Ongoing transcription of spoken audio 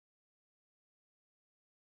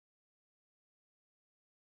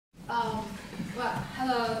Well,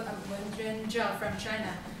 hello, I'm Wenjuan Zhao from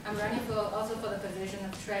China. I'm running also for the position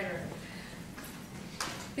of treasurer.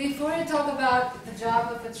 Before I talk about the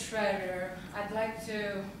job of a treasurer, I'd like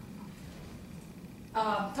to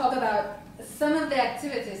talk about some of the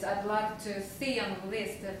activities I'd like to see on the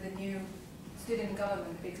list of the new student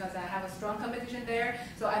government, because I have a strong competition there,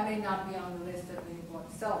 so I may not be on the list of the new board.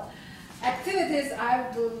 So, activities I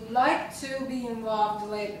would like to be involved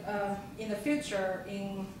with in the future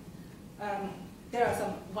there are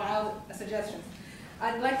some wild suggestions.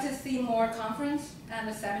 I'd like to see more conference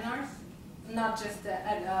and seminars, not just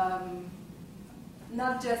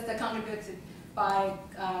contributed by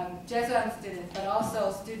GSOM students, but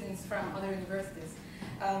also students from other universities,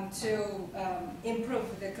 to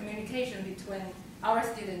improve the communication between our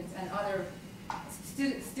students and other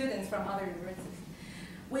students from other universities.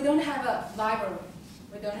 We don't have a library.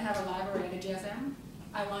 We don't have a library at the GSM.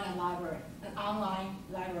 I want a library, an online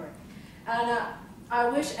library. And I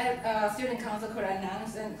wish Student Council could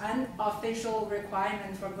announce an unofficial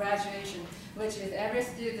requirement for graduation, which is every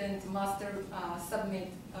student must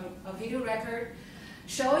submit a video record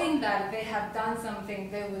showing that they have done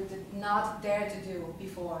something they would not dare to do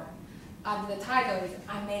before. The title is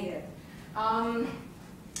I Made It.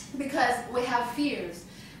 Because we have fears.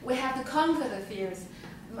 We have to conquer the fears.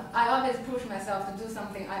 I always push myself to do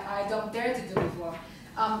something I don't dare to do before.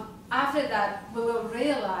 After that, we will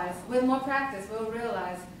realize, with more practice, we will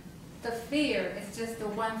realize the fear is just the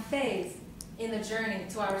one phase in the journey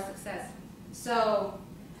to our success. So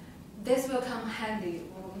this will come handy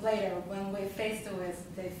later when we're faced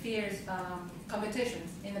with the fierce competitions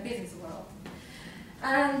in the business world.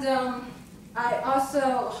 And I also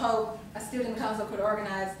hope a student council could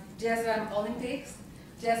organize GSM Olympics,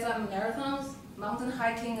 GSM marathons, mountain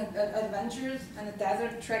hiking adventures, and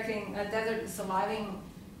desert trekking, desert surviving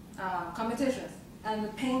competitions, and the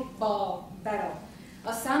paintball battle.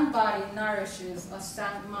 A sound body nourishes a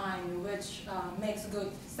sound mind, which makes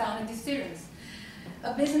good sound decisions.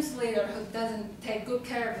 A business leader who doesn't take good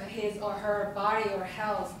care of his or her body or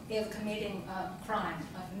health is committing a crime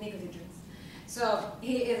of negligence. So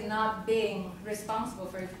he is not being responsible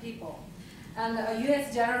for his people. And a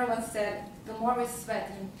US general once said, the more we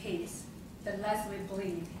sweat in peace, the less we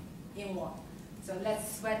bleed in war. So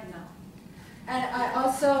let's sweat now. And I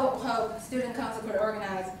also hope Student Council could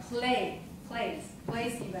organize plays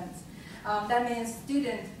events. That means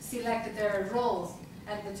students select their roles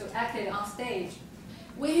and to act it on stage.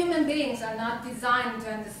 We human beings are not designed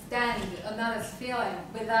to understand another's feeling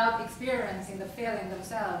without experiencing the feeling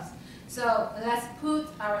themselves. So let's put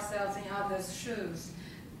ourselves in others' shoes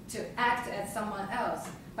to act as someone else.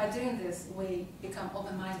 By doing this, we become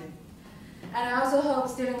open-minded. And I also hope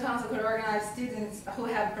Student Council could organize students who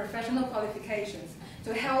have professional qualifications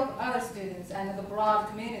to help other students and the broad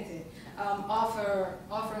community,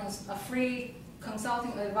 offering a free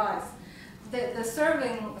consulting advice. The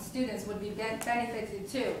serving students would be benefited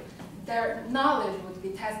too. Their knowledge would be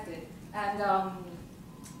tested, and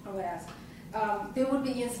they would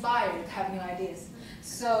be inspired to have new ideas.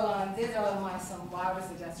 So these are some wild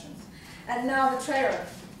suggestions. And now the treasurer.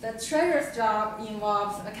 The treasurer's job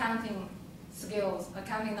involves accounting skills,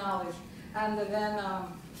 accounting knowledge, and then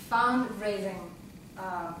fundraising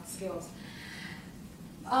skills.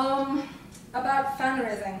 About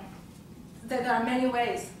fundraising, there are many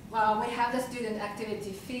ways. Well, we have the student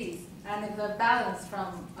activity fees and the balance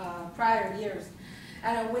from prior years,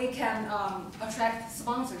 and we can attract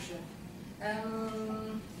sponsorship.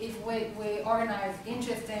 If we organize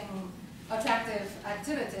interesting, attractive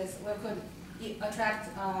activities, we could attract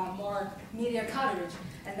more media coverage,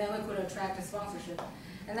 and then we could attract a sponsorship.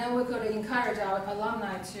 And then we could encourage our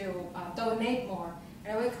alumni to donate more,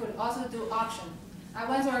 and we could also do auction. I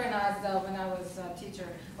once organized, when I was a teacher,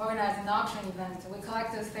 organized an auction event. We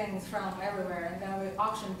collected things from everywhere, and then we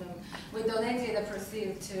auctioned them. We donated the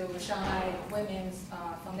proceeds to Shanghai Women's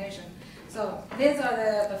Foundation. So these are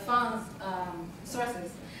the funds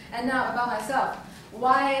sources. And now about myself.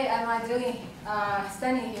 Why am I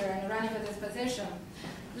standing here and running for this position?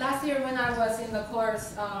 Last year when I was in the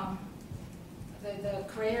course, the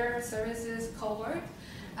career services cohort,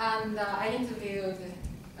 and I interviewed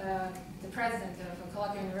the president of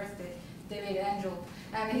Columbia University, David Angel,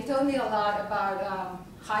 and he told me a lot about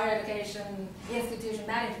higher education, institution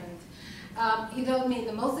management. He told me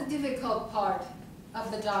the most difficult part of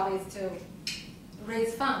the job is to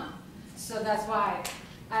raise funds. So that's why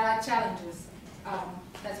I like challenges.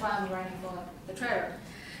 That's why I'm running for the treasurer.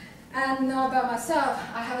 And now about myself,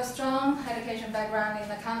 I have a strong education background in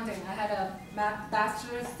accounting. I had a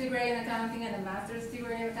bachelor's degree in accounting and a master's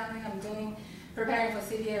degree in accounting. I'm preparing for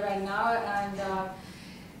CPA right now, and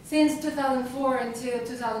Since 2004 until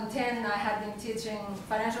 2010, I have been teaching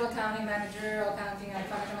financial accounting, managerial accounting, and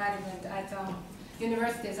financial management at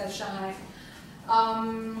universities at Shanghai.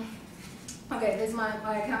 Okay, this is my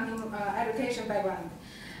accounting education background.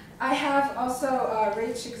 I have also a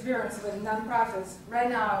rich experience with nonprofits. Right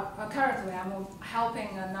now, currently, I'm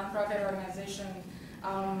helping a nonprofit organization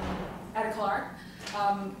at Clark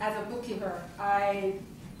as a bookkeeper. I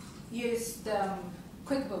used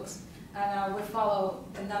QuickBooks, and we follow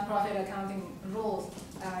the nonprofit accounting rules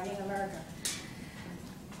in America.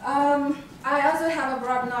 I also have a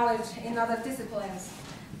broad knowledge in other disciplines.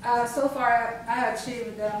 So far, I have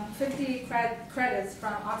achieved 50 credits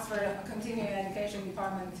from Oxford Continuing Education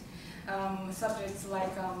Department. Subjects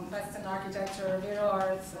like Western architecture, visual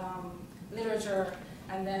arts, literature,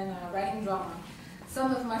 and then writing drama.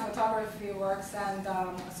 Some of my photography works and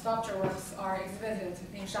sculpture works are exhibited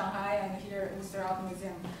in Shanghai and here at Worcester Art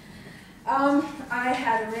Museum. I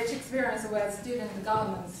had a rich experience with student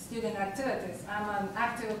governments, student activities. I'm an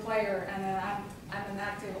active player and I'm an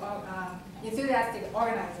active, enthusiastic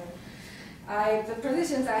organizer. The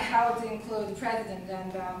positions I held include president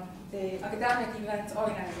and the academic events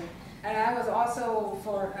organizer. And I was also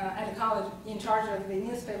at the college in charge of the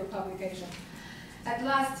newspaper publication. At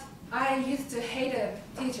last, I used to hate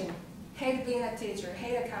teaching, hate being a teacher,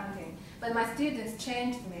 hate accounting. But my students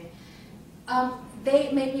changed me.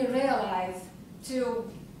 They made me realize to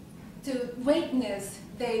witness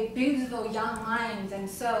the beautiful young minds and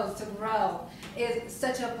souls to grow is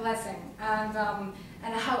such a blessing, and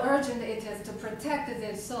how urgent it is to protect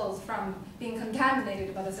their souls from being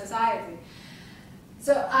contaminated by the society.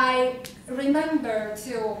 So I remember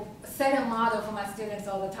to set a model for my students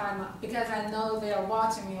all the time because I know they are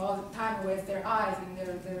watching me all the time with their eyes and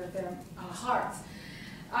their hearts.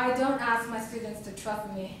 I don't ask my students to trust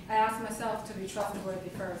me. I ask myself to be trustworthy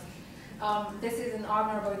first. This is an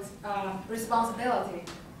honorable responsibility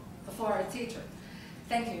for a teacher.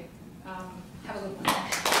 Thank you. Have a good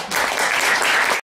one.